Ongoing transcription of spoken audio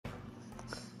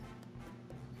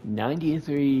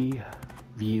93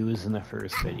 views in the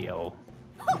first video.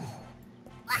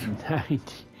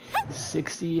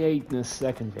 68 in the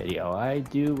second video. I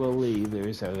do believe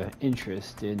there's an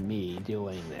interest in me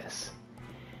doing this.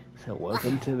 So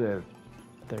welcome to the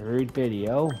third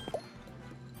video.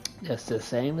 Just the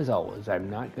same as always. I'm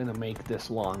not going to make this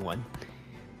long one.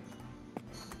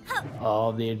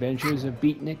 All the adventures of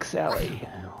Beatnik Sally.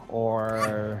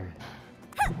 Or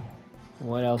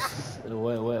what else?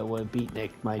 What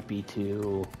Beatnik might be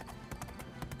too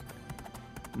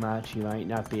much. You might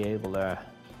not be able to.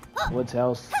 What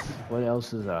else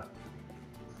is a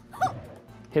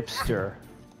hipster?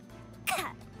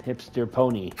 Hipster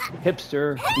pony.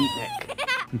 Hipster Beatnik.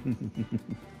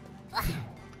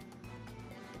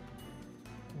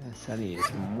 Sunny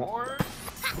is more.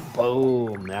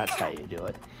 Boom. That's how you do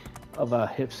it. Of a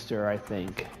hipster, I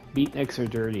think. Beatniks are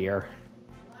dirtier.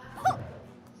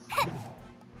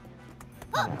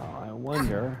 Now, I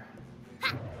wonder.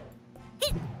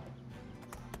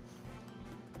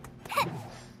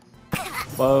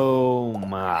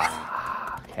 Boom.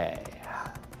 Okay.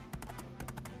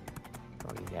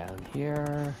 Going down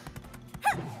here.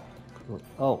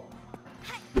 Oh.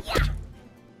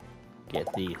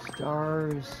 Get these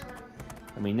stars.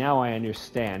 I mean, now I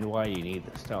understand why you need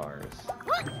the stars.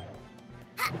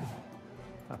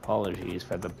 Apologies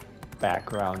for the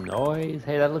background noise.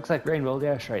 Hey, that looks like Rainbow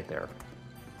Dash right there.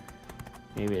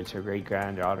 Maybe it's her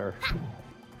great-granddaughter.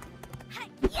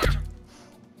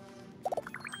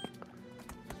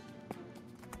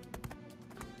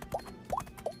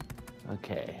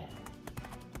 Okay.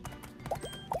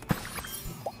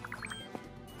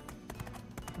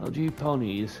 LG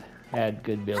Ponies had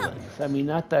good villains. I mean,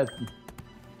 not that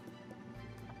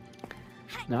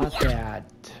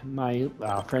my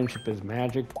Friendship is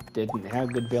Magic didn't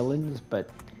have good villains, but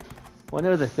one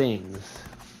of the things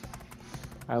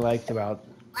I liked about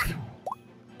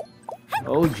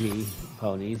OG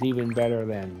Ponies, even better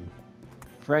than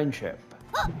Friendship,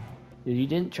 is you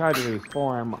didn't try to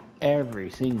reform every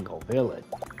single villain.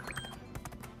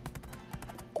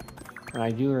 And I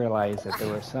do realize that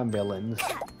there were some villains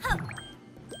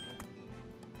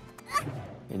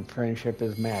in Friendship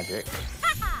is Magic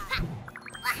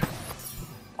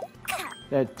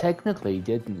that technically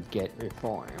didn't get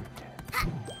reformed.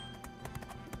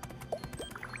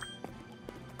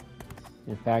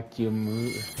 In fact, you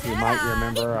might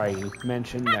remember I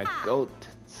mentioned that goat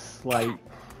slight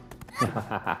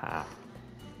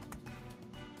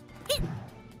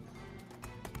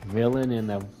villain in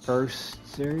the first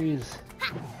series,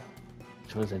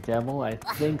 which was a devil. I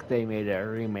think they made a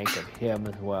remake of him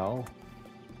as well.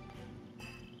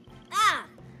 Ah,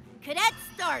 Cadet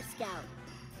Star Scout.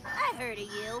 I heard of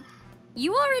you.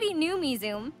 You already knew me,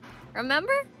 Zoom.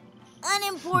 Remember?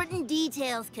 Unimportant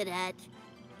details, Cadet.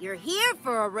 You're here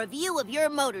for a review of your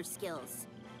motor skills.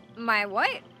 My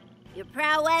what? Your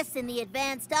prowess in the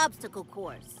advanced obstacle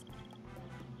course.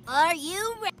 Are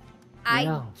you ready?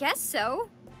 I guess so.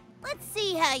 Let's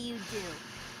see how you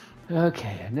do.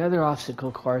 Okay, another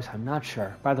obstacle course. I'm not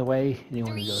sure. By the way,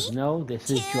 anyone who doesn't know, this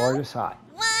is Georgia Sot.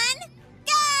 1,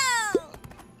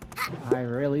 go! I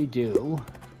really do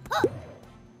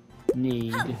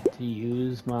need to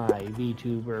use my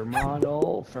VTuber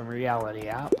model from Reality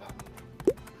App.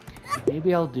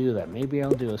 Maybe I'll do that. Maybe I'll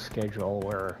do a schedule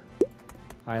where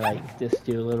I like just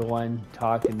do a little one,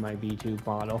 talk in my VTube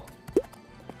model.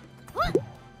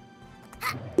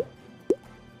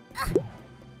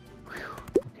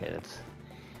 Okay, that's.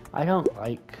 I don't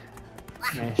like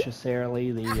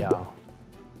necessarily the.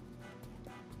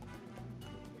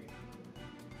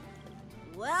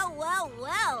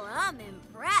 Well, I'm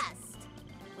impressed.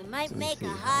 We might make a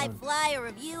high flyer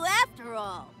of you after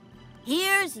all.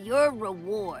 Here's your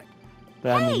reward.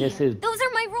 But I mean, this is. Those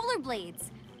are my rollerblades.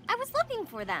 I was looking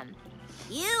for them.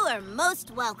 You are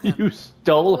most welcome. You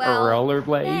stole her Well,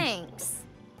 rollerblades thanks.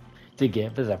 to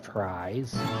give as a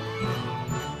prize.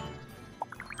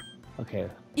 Okay.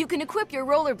 You can equip your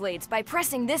rollerblades by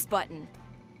pressing this button.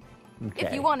 Okay.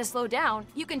 If you want to slow down,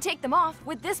 you can take them off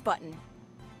with this button.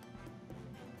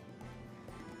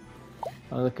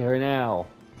 Oh, look at her now.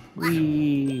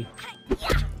 Whee!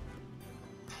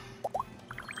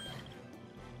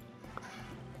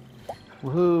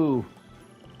 Woohoo!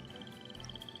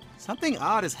 Something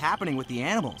odd is happening with the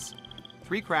animals.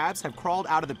 3 crabs have crawled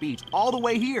out of the beach all the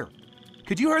way here.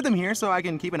 Could you herd them here so I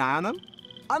can keep an eye on them?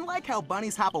 Unlike how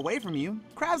bunnies hop away from you,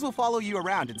 crabs will follow you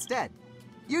around instead.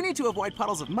 You need to avoid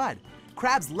puddles of mud.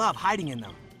 Crabs love hiding in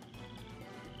them.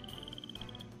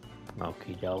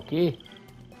 Okie dokie.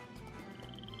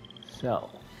 So.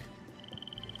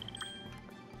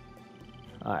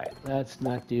 Alright, let's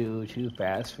not do too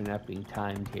fast for not being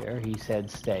timed here. He said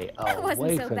stay That wasn't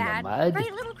away so from bad. the mud.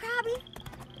 Right, little Krabby?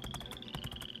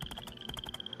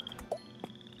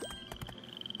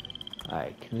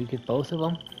 Alright, can we get both of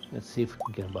them? Let's see if we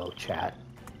can get them both, chat.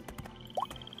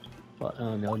 Well,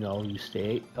 oh, no, you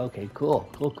stay. Okay, cool.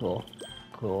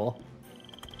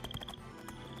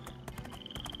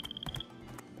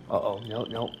 Uh-oh,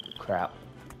 no, crap.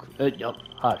 No,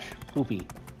 hush, poopy.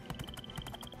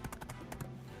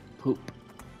 Poop.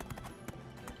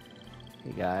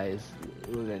 Hey guys,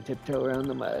 we're gonna tiptoe around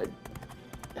the mud.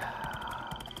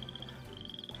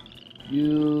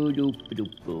 You doop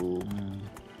doop boom.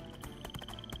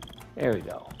 There we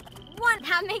go. One,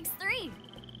 that makes 3.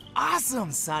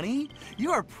 Awesome, Sonny.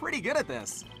 You are pretty good at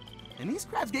this. And these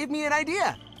crabs gave me an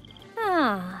idea.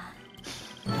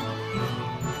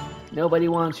 Nobody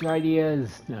wants your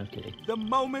ideas. No, I'm kidding. The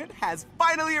moment has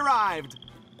finally arrived.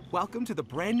 Welcome to the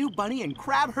brand new Bunny and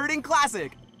Crab Herding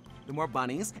Classic. The more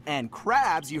bunnies and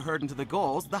crabs you herd into the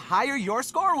goals, the higher your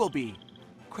score will be.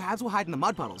 Crabs will hide in the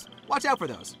mud puddles. Watch out for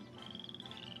those.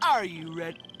 Are you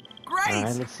ready? Great! All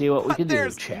right, let's see what we can do,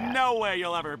 There's chat. no way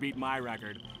you'll ever beat my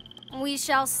record. We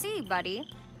shall see, buddy.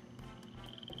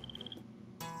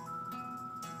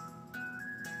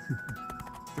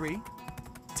 Three,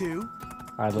 two,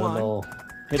 Our one, little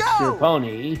hipster go!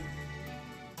 pony.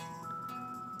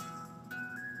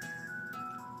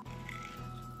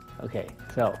 Okay,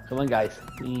 so come on, guys.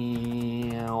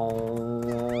 Meow.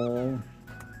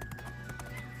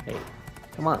 Hey,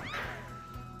 come on.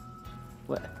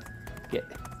 What?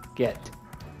 Get.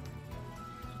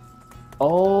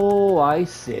 Oh, I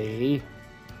see.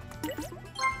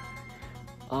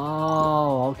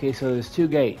 Oh, okay, so there's 2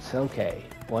 gates. Okay.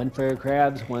 One for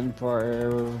crabs, one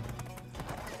for...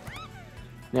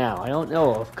 Now, I don't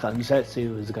know if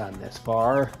Kanzetsu has gone this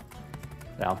far,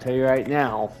 but I'll tell you right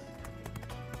now,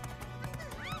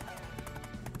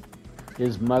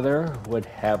 his mother would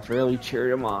have really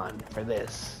cheered him on for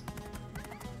this.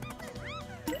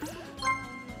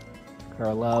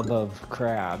 Her love of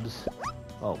crabs.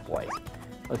 Oh boy.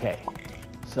 Okay,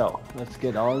 so let's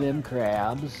get all of them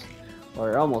crabs,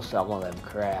 or almost all of them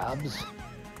crabs.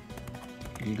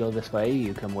 You go this way,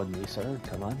 you come with me, sir.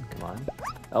 Come on.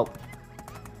 Oh.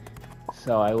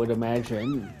 So I would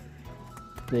imagine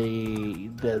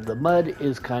the mud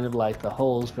is kind of like the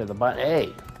holes for the bunny.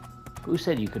 Hey! Who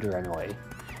said you could run away?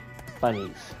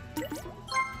 Bunnies.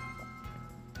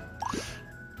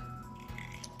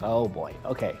 Oh boy,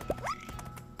 okay.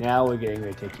 Now we're getting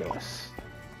ridiculous.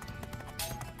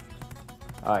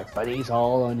 Alright, bunnies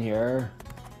all on here.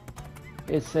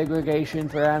 It's segregation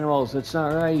for animals, it's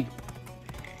not right.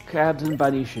 Crabs and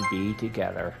bunnies should be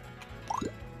together.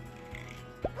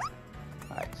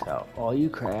 Alright, so all you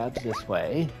crabs this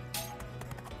way.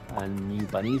 And you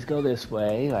bunnies go this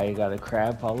way. I got a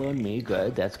crab following me.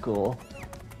 Good, that's cool.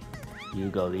 You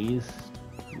go these.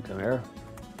 You come here.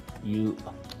 You...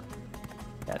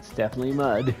 That's definitely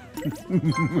mud.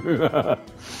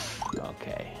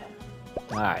 Okay.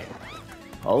 Alright.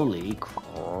 Holy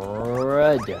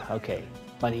crud. Okay.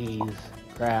 Bunnies.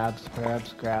 Crabs.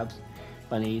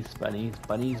 Bunnies.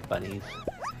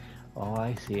 Oh,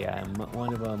 I see.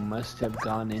 One of them must have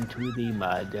gone into the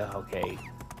mud. Okay.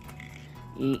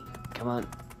 Come on.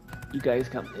 You guys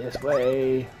come this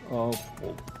way. Oh.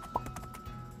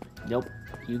 Nope.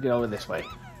 You get over this way.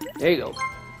 There you go.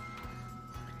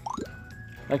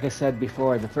 Like I said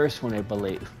before, the first one, I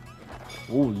believe.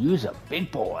 Ooh, use a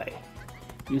big boy.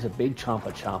 Use a big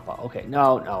chompa. Okay,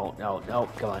 no.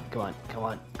 Come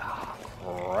on. Ah,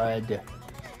 crud.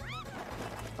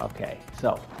 Okay,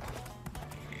 so.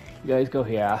 You guys go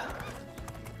here.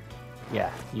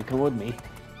 Yeah, you come with me.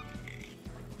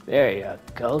 There you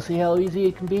go. See how easy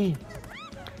it can be?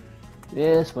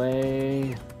 This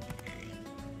way.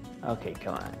 Okay,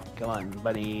 come on,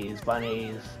 bunnies.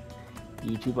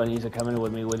 You 2 bunnies are coming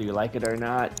with me whether you like it or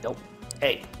not. Nope.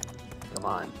 Hey, come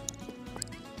on.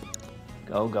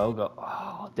 Go.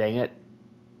 Oh, dang it.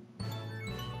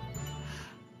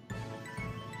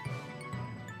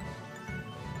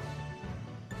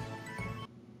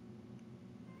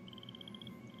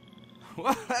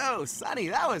 Whoa, Sonny,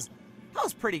 that was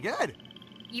pretty good.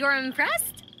 You're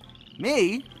impressed?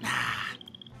 Me?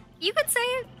 You could say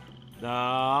it.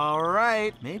 All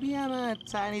right, maybe I'm a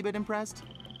tiny bit impressed.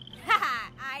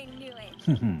 Haha, I knew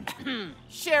it.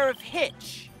 Sheriff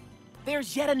Hitch,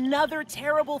 there's yet another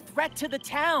terrible threat to the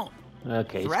town.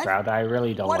 Okay, Threat? Sprout, I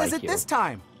really don't What like is it you. this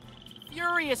time?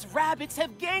 Furious rabbits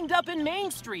have ganged up in Main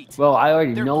Street. Well, I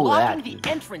already They're know that. blocking the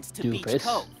entrance to Beach doofus.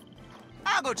 Cove.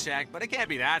 I'll go check, but it can't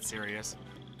be that serious.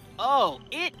 Oh,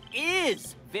 it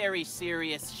is very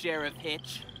serious, Sheriff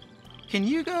Hitch. Can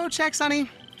you go check, Sonny?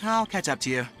 I'll catch up to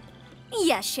you.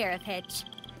 Yes, Sheriff Hitch.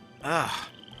 Ugh.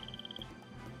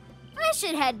 I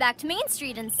should head back to Main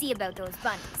Street and see about those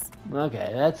bunnies.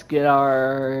 Okay, let's get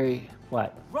our...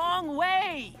 What? Wrong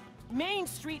way! Main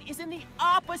Street is in the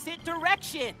opposite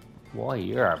direction. Boy,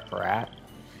 you're a brat.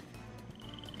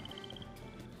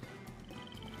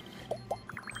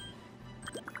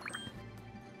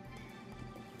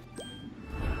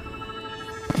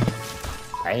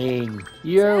 Hey,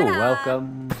 you're Ta-da!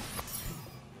 welcome.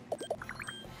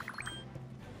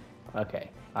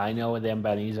 Okay, I know what them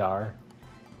bunnies are.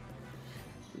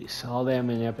 We saw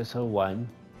them in episode 1.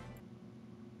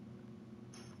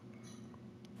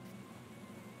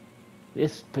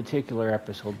 This particular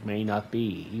episode may not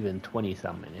be even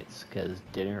 20-some minutes, because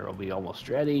dinner will be almost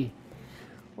ready.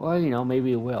 Or, you know,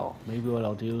 maybe it will. Maybe what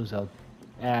I'll do is I'll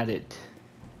add it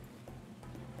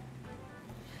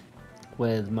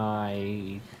with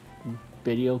my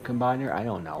video combiner. I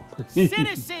don't know.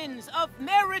 Citizens of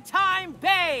Maretime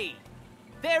Bay,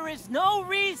 there is no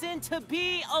reason to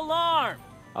be alarmed.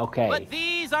 Okay. But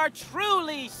these are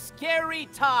truly scary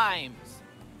times.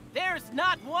 There's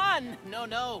not one,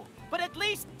 no, but at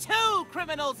least 2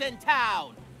 criminals in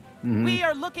town. We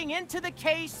are looking into the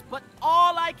case, but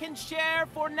all I can share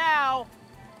for now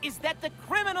is that the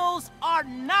criminals are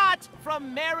not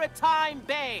from Maretime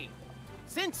Bay,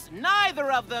 since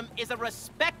neither of them is a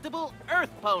respectable Earth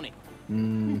pony.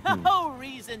 No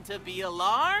reason to be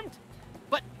alarmed,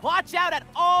 but watch out at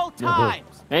all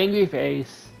times. Angry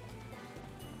face.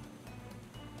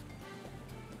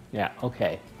 Yeah,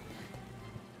 okay.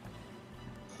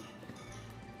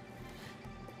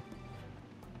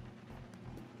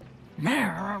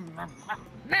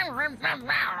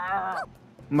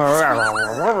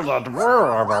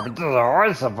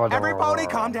 Everybody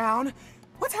calm down.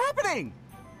 What's happening?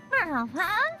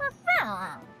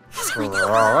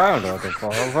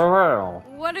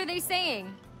 What are they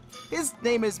saying? His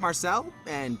name is Marcel,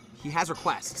 and he has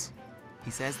requests. He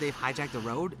says they've hijacked the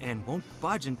road and won't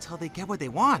budge until they get what they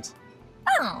want.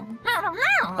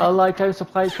 I like how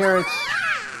supply carrots.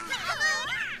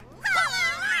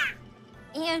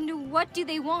 And what do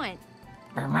they want?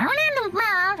 They He want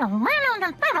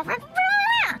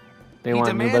new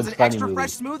demands Bugs an Bunny extra movie.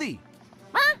 fresh smoothie.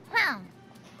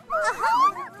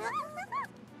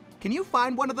 Can you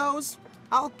find one of those?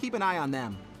 I'll keep an eye on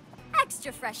them.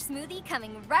 Extra fresh smoothie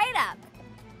coming right up.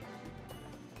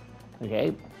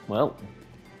 Okay, well.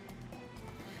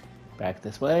 Back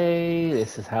this way.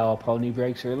 This is how a pony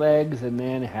breaks her legs and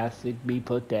then it has to be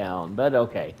put down. But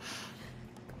okay.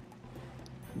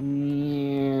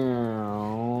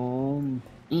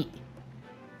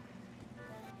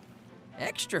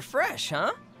 Extra fresh,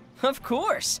 huh? Of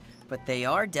course, but they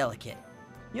are delicate.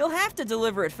 You'll have to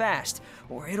deliver it fast,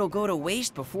 or it'll go to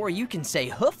waste before you can say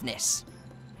hoofness.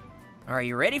 Are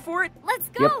you ready for it? Let's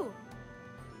go.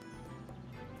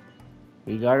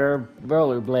 We got our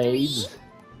rollerblades.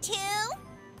 3, 2,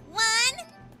 1,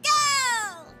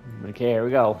 go! Okay, here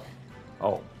we go.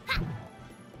 Oh.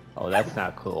 Oh, that's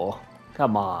not cool.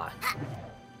 Come on.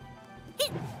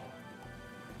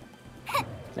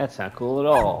 That's not cool at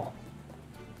all.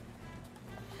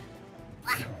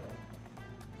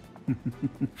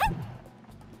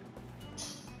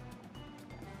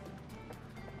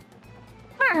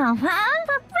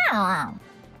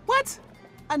 What?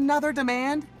 Another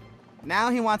demand? Now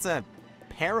he wants a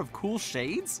pair of cool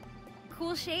shades?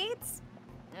 Cool shades?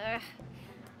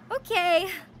 Okay.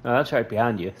 No, that's right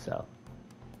behind you, so.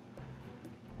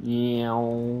 Yeah,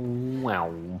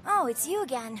 wow. Oh, it's you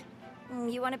again.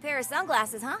 You want a pair of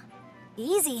sunglasses, huh?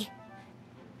 Easy.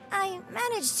 I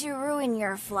managed to ruin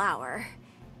your flower.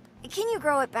 Can you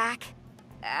grow it back?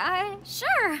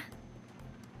 Sure.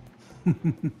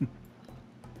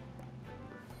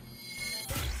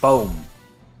 Boom.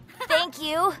 Thank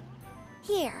you.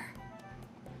 Here.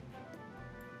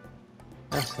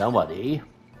 That's somebody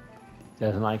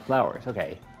doesn't like flowers.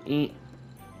 Okay. Eat.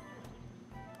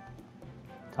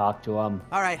 Talk to him.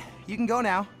 All right, you can go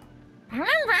now.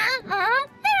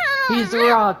 He's the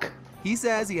rock. He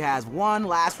says he has one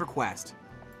last request.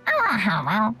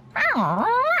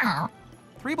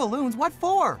 3 balloons? What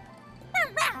for?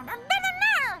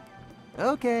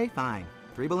 Okay, fine.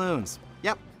 3 balloons.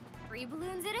 Yep. 3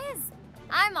 balloons it is.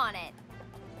 I'm on it.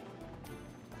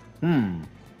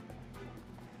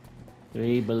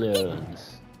 3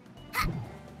 balloons.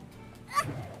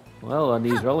 Well, on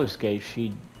these roller skates,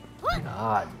 she...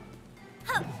 God.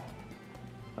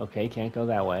 Okay, can't go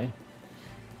that way.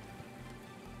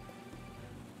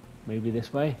 Maybe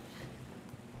this way?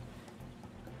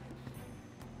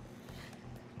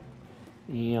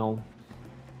 You know.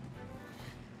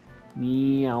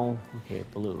 Meow. Okay,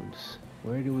 balloons.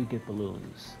 Where do we get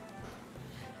balloons?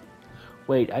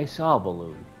 Wait, I saw a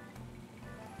balloon.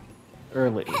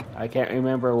 Early. I can't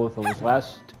remember if it was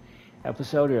last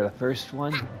episode or the first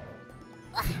one.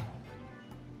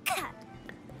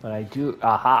 But I do...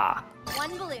 Aha!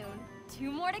 1 balloon.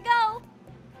 2 more to go.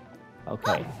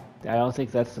 Okay. I don't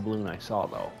think that's the balloon I saw,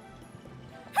 though.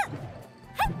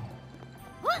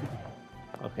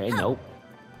 Okay, nope.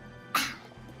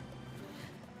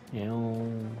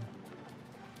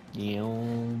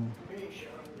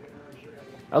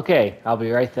 Okay, I'll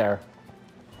be right there.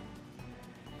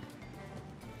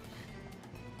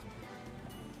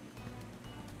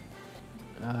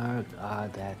 Oh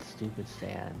God, that stupid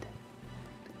stand.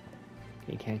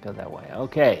 You can't go that way.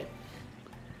 Okay.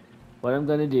 What I'm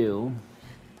gonna do...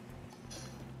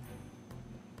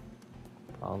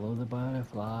 Follow the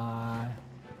butterfly.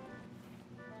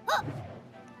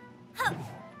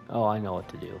 Oh, I know what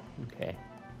to do. Okay.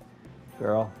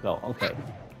 Girl, go. Okay.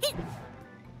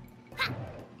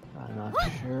 I'm not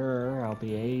sure I'll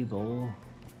be able...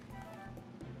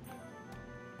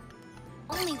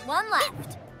 Only 1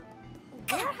 left.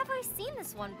 Where have I seen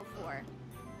this one before?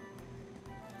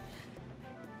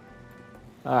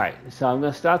 Alright, so I'm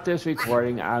going to stop this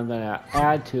recording. I'm going to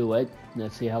add to it.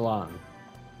 Let's see how long.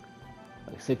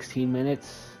 Like 16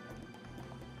 minutes?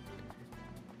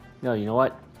 No, you know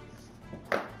what?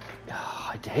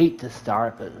 Oh, I hate to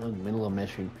start, but in the middle of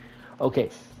mission. Okay,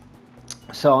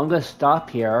 so I'm going to stop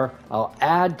here. I'll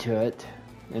add to it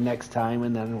the next time,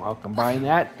 and then I'll combine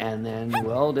that, and then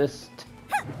we'll just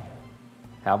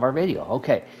have our video.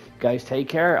 Okay, guys, take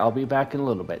care. I'll be back in a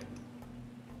little bit.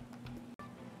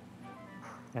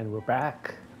 And we're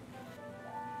back.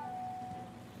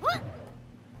 Well,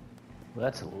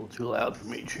 that's a little too loud for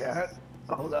me, chat.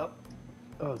 Hold up.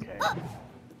 Okay.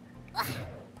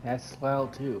 That's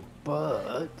loud too,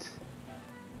 but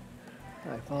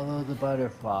I follow the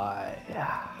butterfly.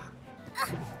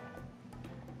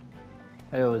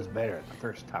 It was better the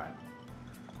first time.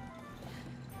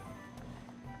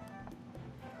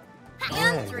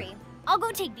 And 3. I'll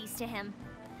go take these to him.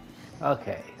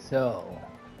 Okay, so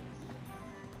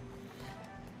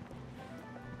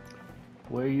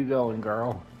where you going,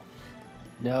 girl?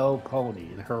 No pony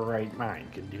in her right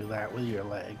mind can do that with your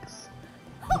legs.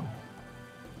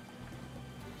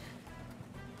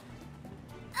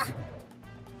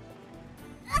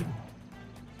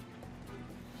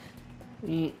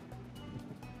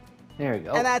 There we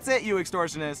go. And that's it, you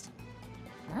extortionist.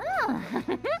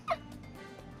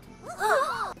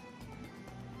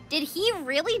 Did he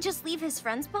really just leave his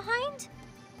friends behind?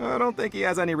 I don't think he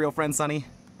has any real friends, Sonny.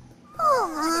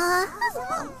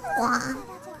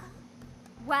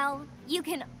 Well, you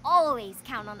can always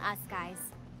count on us guys.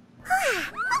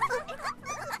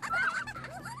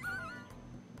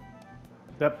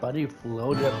 That buddy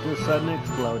floated up to the sun and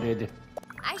exploded.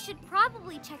 I should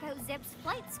probably check out Zip's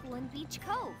flight school in Beach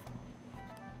Cove.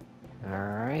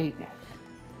 Alright.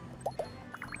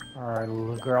 Our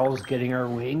little girl's getting her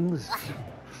wings.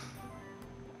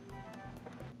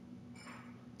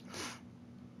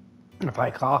 If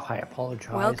I cough, I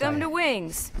apologize. Welcome to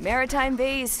Wings, Maritime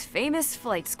Bay's famous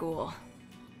flight school.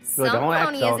 So don't act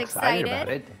Pony so is excited about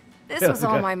excited. it. This was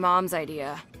all my mom's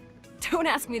idea. Don't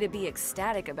ask me to be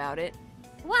ecstatic about it.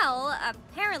 Well,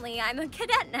 apparently I'm a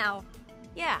cadet now.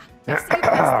 Yeah, after you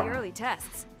pass the early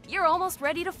tests, you're almost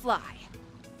ready to fly.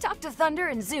 Talk to Thunder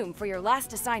and Zoom for your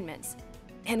last assignments.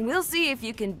 And we'll see if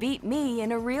you can beat me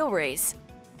in a real race.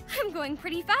 I'm going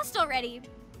pretty fast already.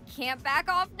 Can't back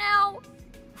off now.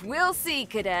 We'll see,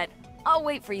 Cadet. I'll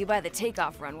wait for you by the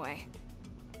takeoff runway.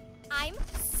 I'm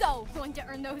so going to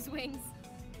earn those wings.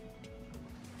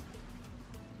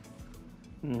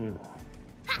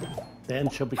 Then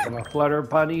she'll become a flutter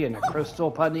bunny and a crystal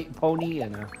pony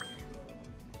and a...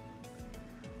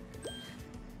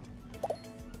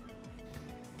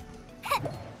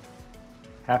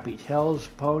 Happy Tails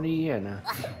pony and a...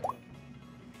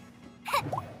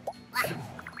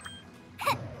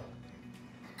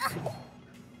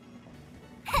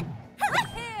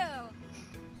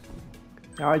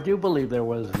 Now I do believe there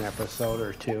was an episode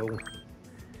or two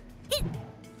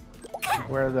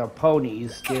where the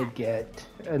ponies did get,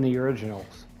 in the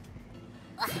originals,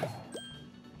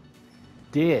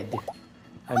 did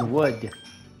and would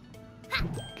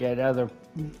get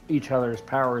each other's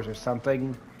powers or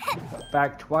something.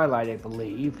 Back Twilight, I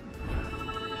believe,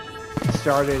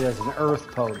 started as an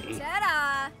Earth pony.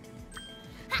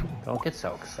 Ta-da! Don't get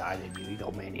so excited, you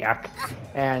egomaniac.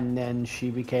 And then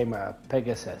she became a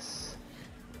Pegasus.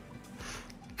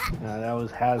 That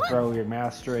was Hasbro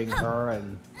remastering her,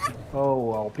 and oh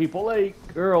well, people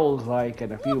like, girls like,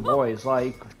 and a few boys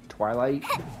like Twilight.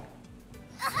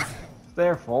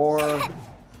 Therefore,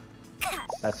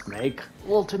 let's make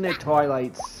alternate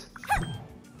Twilights.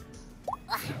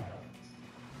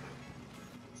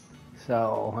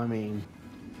 So, I mean,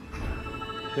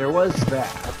 there was that.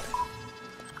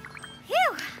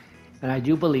 Phew! And I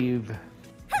do believe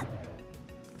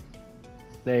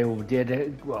they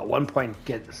did, well, at one point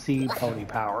get sea pony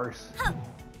powers.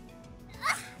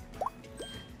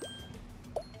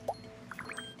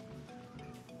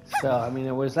 So, I mean,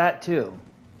 there was that too.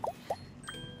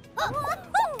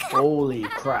 Holy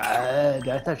crud,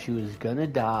 I thought she was gonna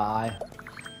die.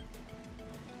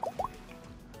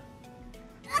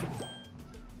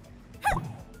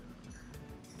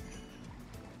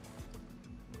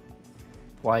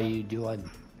 Why are you doing?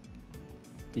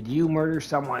 Did you murder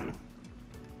someone?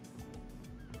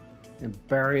 And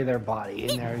bury their body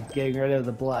in there, getting rid of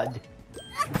the blood?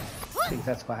 I think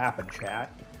that's what happened,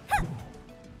 chat.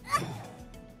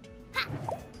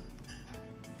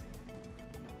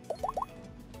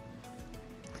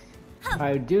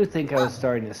 I do think I was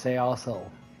starting to say also,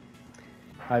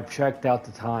 I've checked out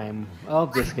the time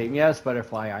of this game. Yes,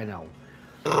 Butterfly, I know.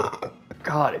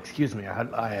 God, excuse me.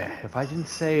 If I didn't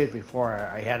say it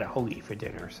before, I had a hoagie for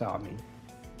dinner, so I mean,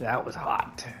 that was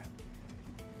hot.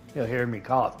 You'll hear me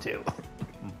cough too.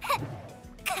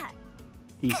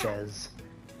 He says.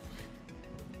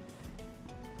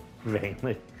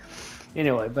 Vainly.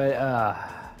 Anyway, but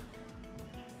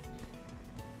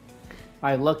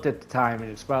I looked at the time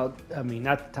and it's about, I mean,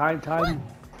 not the time,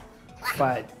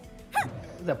 but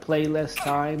the playlist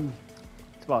time.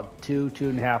 It's about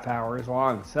 2.5 hours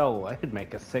long, so I could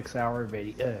make a 6-hour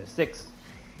video,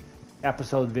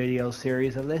 6-episode video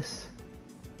series of this.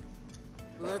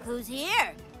 Look who's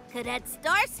here, Cadet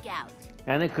Star Scout.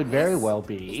 And it could very well Is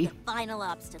be. the final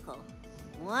obstacle.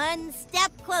 One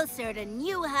step closer to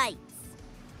new heights.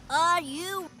 Are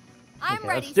you? I'm Okay,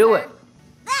 ready, let's do sir. it.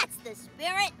 That's the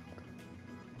spirit.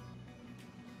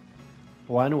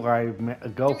 One where I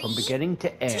go from 3, beginning to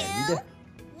 2, end.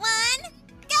 1,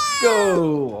 go!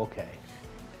 Go! Okay.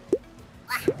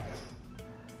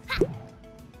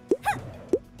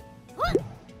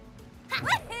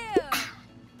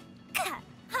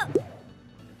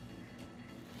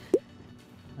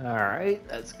 Alright,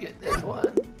 let's get this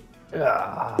one.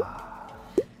 Ah.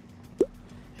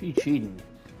 She cheating.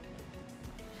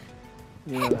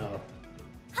 You know.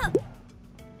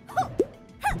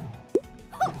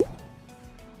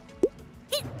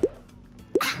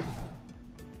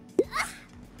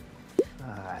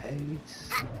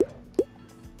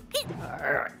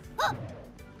 Alright.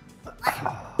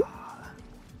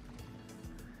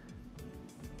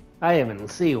 I haven't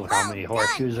seen how many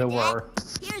horseshoes there were.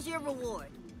 Here's your reward.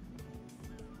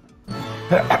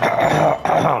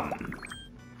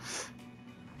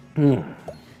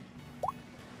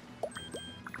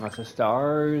 Lots of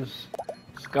stars.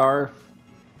 Scarf.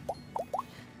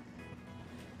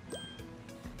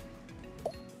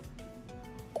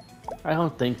 I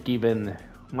don't think even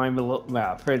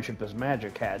my Friendship is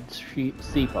Magic had sea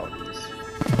ponies.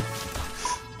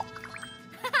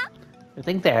 I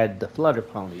think they had the flutter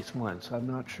ponies once, I'm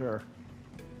not sure.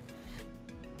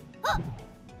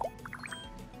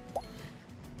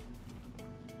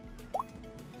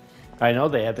 I know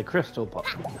they had the crystal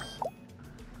ponies.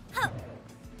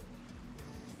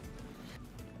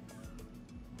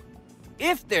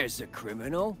 If there's a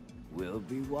criminal, we'll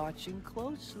be watching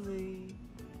closely.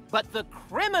 But the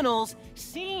criminals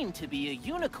seem to be a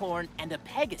unicorn and a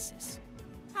Pegasus.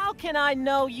 How can I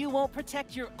know you won't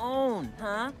protect your own,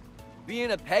 huh?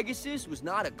 Being a Pegasus was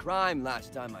not a crime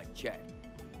last time I checked.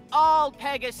 All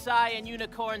Pegasi and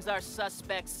unicorns are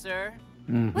suspects, sir.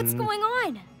 What's going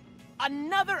on?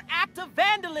 Another act of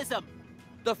vandalism!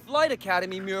 The Flight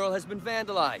Academy mural has been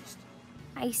vandalized.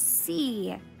 I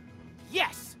see.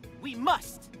 Yes, we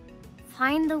must.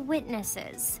 Find the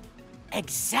witnesses.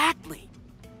 Exactly.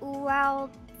 Well,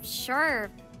 sure.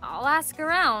 I'll ask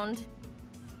around.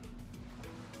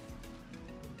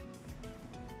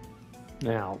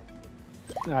 Now,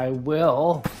 I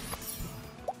will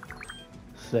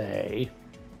say,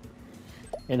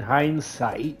 in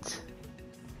hindsight,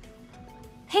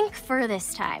 Pink fur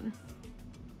this time.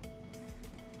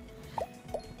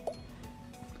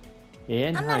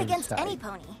 in I'm not against hindsight, any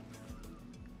pony.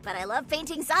 But I love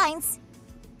painting signs.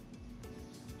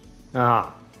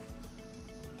 Ah.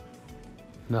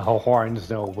 No horns,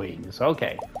 no wings.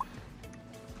 Okay.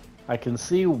 I can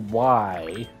see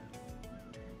why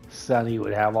Sunny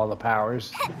would have all the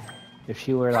powers if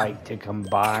she were like to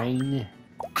combine.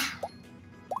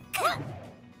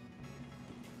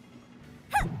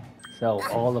 So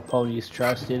all the ponies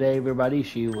trusted everybody.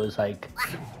 She was like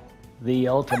The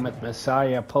ultimate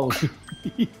messiah pony.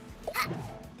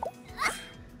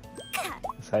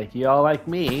 It's like you all like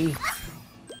me.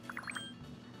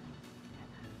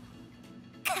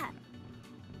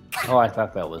 Oh, I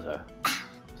thought that was a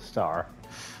star.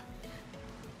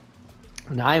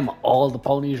 And I'm all the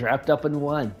ponies wrapped up in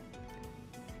one.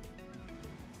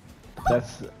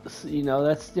 That's, you know,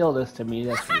 that's still this to me.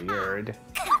 That's weird.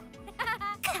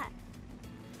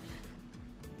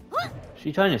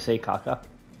 She trying to say caca?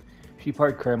 She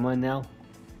part Kremlin now?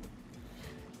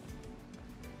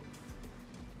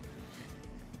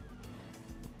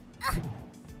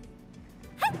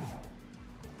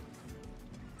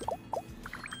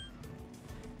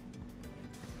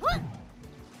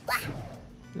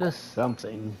 Just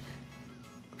something.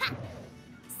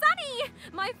 Sunny!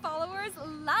 My followers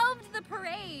loved the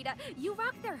parade. You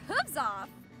rocked their hooves off.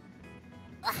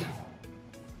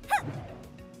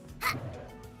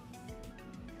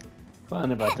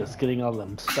 Fun about this, getting all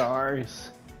them stars.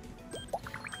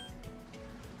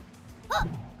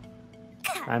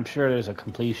 I'm sure there's a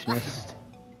completionist.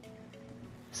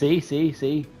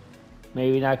 See?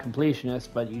 Maybe not completionist,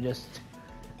 but you just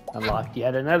unlocked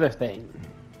yet another thing.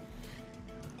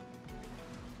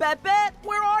 Bet,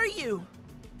 where are you?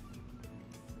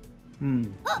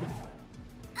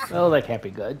 Well, that can't be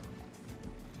good.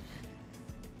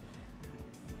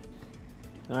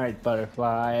 Alright,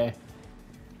 butterfly.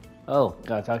 Oh,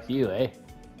 gotta talk to you, eh?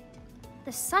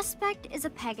 The suspect is a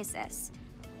Pegasus,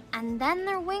 and then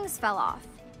their wings fell off.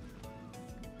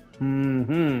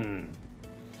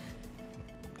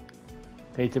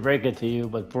 Hate to break it to you,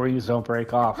 but wings don't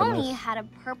break off. Pony had a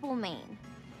purple mane.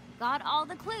 Got all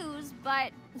the clues,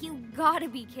 but you gotta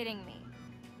be kidding me.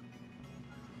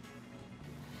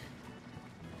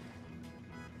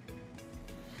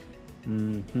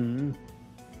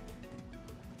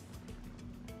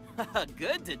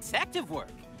 Good detective work.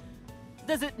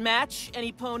 Does it match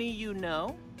any pony you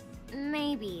know?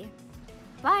 Maybe.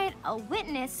 But a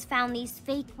witness found these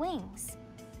fake wings.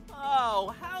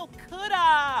 Oh, how could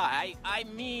I? I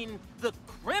mean, the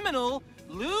criminal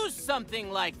lose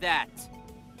something like that.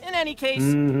 In any case,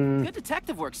 good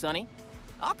detective work, Sonny.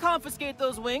 I'll confiscate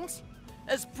those wings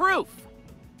as proof.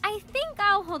 I think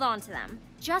I'll hold on to them,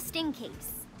 just in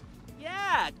case.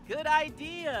 Yeah, good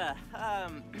idea.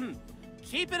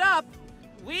 Keep it up.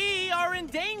 We are in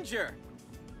danger.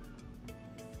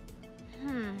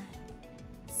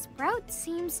 Sprout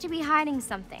seems to be hiding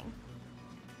something.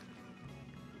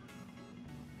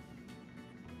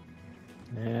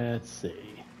 Let's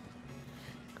see.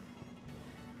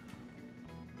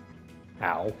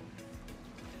 Ow.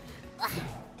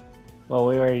 Well,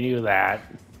 we already knew that.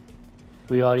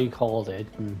 We already called it.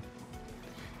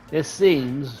 This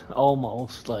seems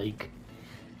almost like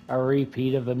a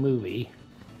repeat of the movie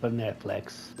from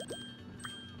Netflix.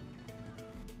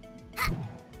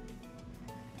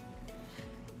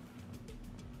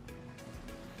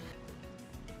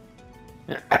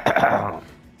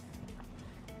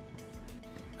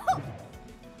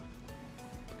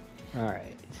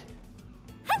 Alright.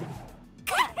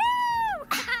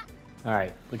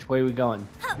 Alright, which way are we going?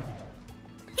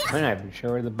 I'm not even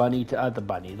sure where the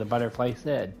the butterfly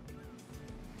said.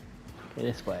 Okay,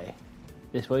 this way.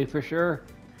 This way for sure?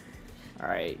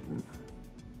 Alright.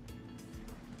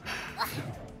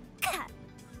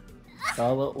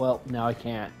 Oh, well, now I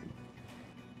can't.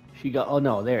 She got, oh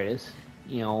no, there it is.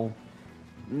 You know.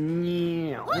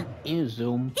 In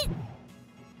zoom.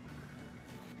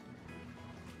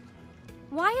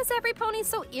 Why is every pony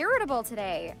so irritable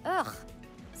today? Ugh.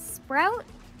 Sprout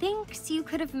thinks you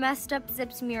could have messed up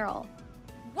Zip's mural.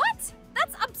 What?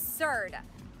 That's absurd.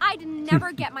 I'd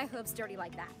never get my hooves dirty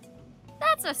like that.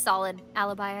 That's a solid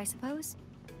alibi, I suppose.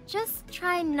 Just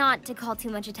try not to call too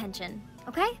much attention,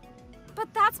 okay?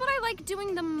 But that's what I like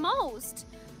doing the most.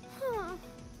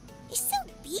 It's so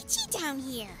beachy down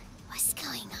here. What's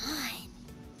going on?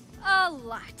 A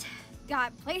lot.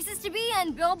 Got places to be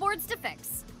and billboards to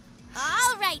fix.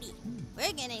 Alrighty.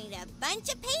 We're gonna need a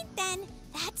bunch of paint then.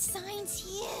 That sign's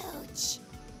huge.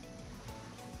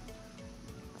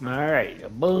 Alright, a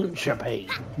bunch of paint.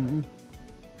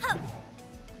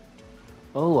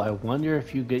 Oh, I wonder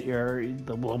if you get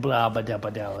the blah blah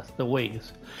blah the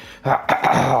wings.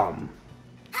 How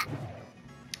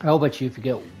about you if you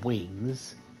get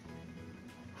wings?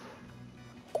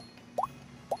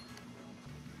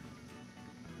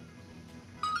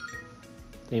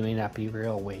 They may not be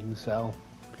real wings, though.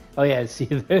 Oh yeah, see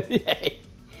that.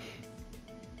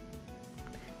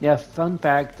 Yeah, fun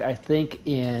fact, I think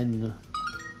in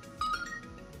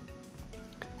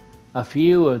a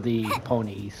few of the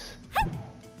ponies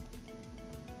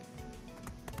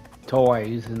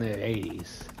toys in the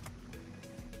 80s,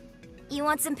 You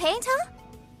want some paint, huh?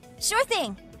 Sure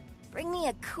thing. Bring me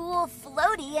a cool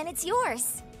floaty and it's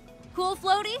yours. Cool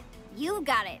floaty? You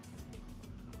got it.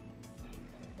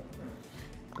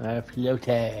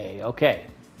 Floaty. Okay.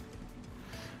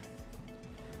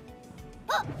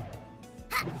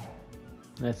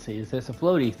 Let's see, is this a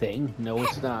floaty thing? No,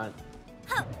 it's not.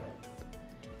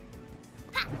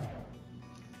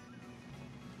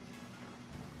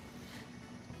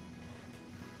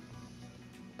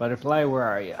 Butterfly, where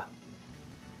are you?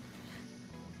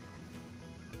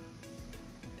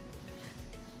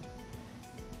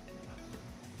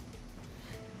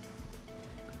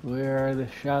 Where are the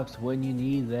shops when you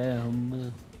need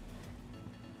them?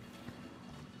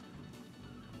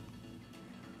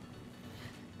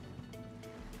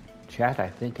 Chat, I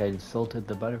think I insulted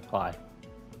the butterfly.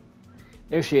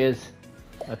 There she is.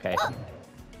 Okay.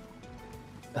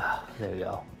 There we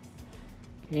go.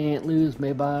 Can't lose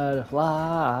my butterfly,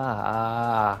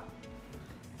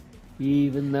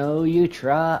 even though you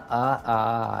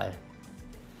try.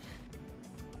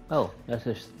 Oh, that's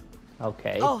just...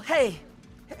 okay. Oh, hey!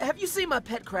 Have you seen my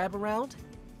pet crab around?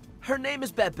 Her name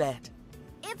is Babette.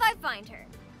 If I find her,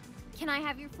 can I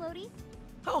have your floaty?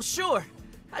 Oh, sure.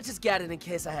 I just got it in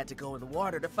case I had to go in the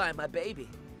water to find my baby.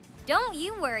 Don't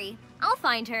you worry. I'll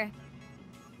find her.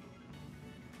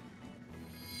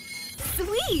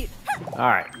 Sweet!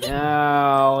 Alright,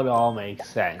 now it all makes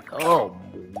sense. Oh,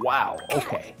 wow,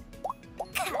 okay.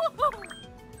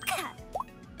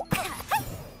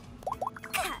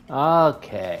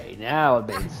 Okay, now it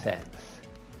makes sense.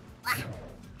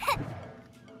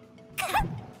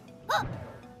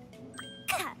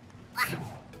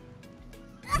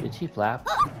 Did she flap?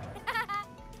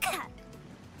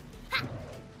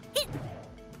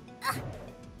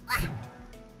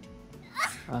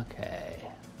 Okay.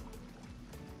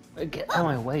 Get out of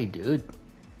my way, dude.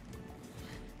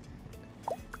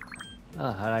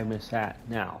 Oh, how'd I miss that?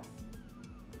 Now.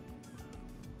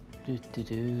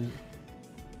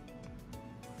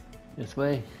 This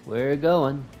way. Where are you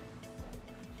going?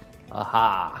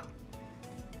 Aha.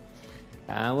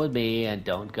 Down with me and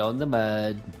don't go in the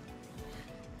mud.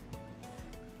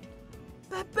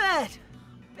 Babette!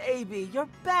 Baby, you're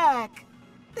back!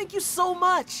 Thank you so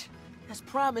much! As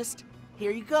promised,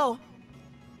 here you go.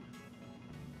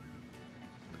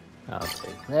 I'll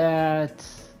take that.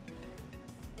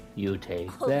 You take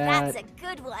Oh, that. that's a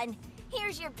good one.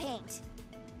 Here's your paint.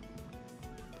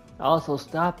 Also,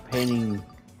 stop painting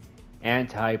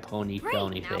anti-pony Great,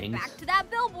 phony now things. back to that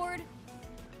billboard.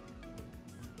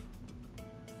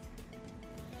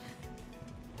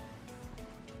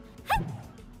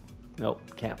 Nope,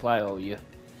 can't fly over you.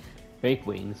 Fake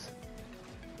wings.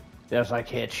 There's I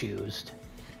can't choose.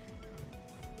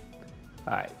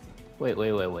 Alright. Wait.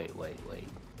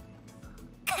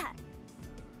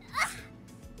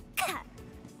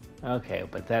 Okay,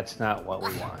 but that's not what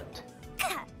we want.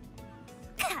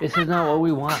 This is not what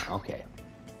we want. Okay.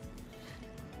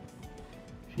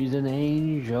 She's an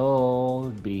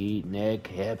angel, beatnik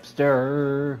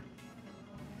hipster.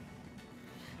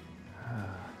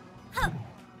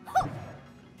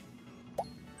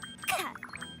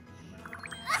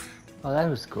 Oh, that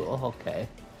was cool. Okay.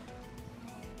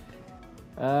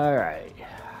 Alright.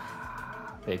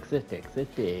 Fix it.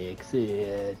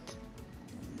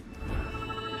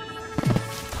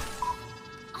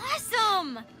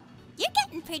 Awesome! You're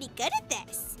getting pretty good at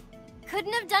this.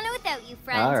 Couldn't have done it without you,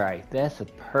 friend. Alright, that's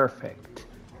perfect.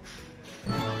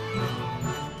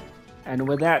 And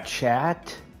with that,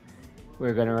 chat,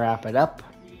 we're gonna wrap it up.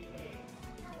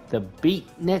 The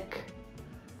beatnik.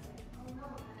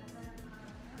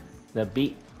 The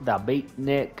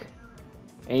beatnik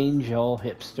angel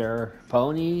hipster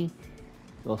pony.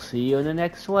 We'll see you in the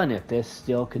next one. If this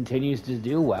still continues to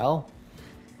do well,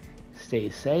 stay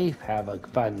safe, have a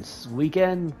fun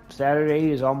weekend.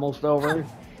 Saturday is almost over.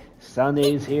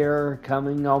 Sunday's here,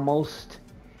 coming almost.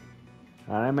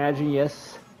 I imagine,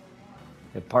 yes.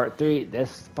 If part 3,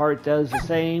 this part does the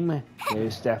same.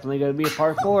 There's definitely going to be a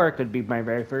part 4. It could be my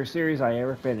very first series I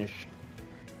ever finish.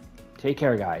 Take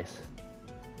care, guys.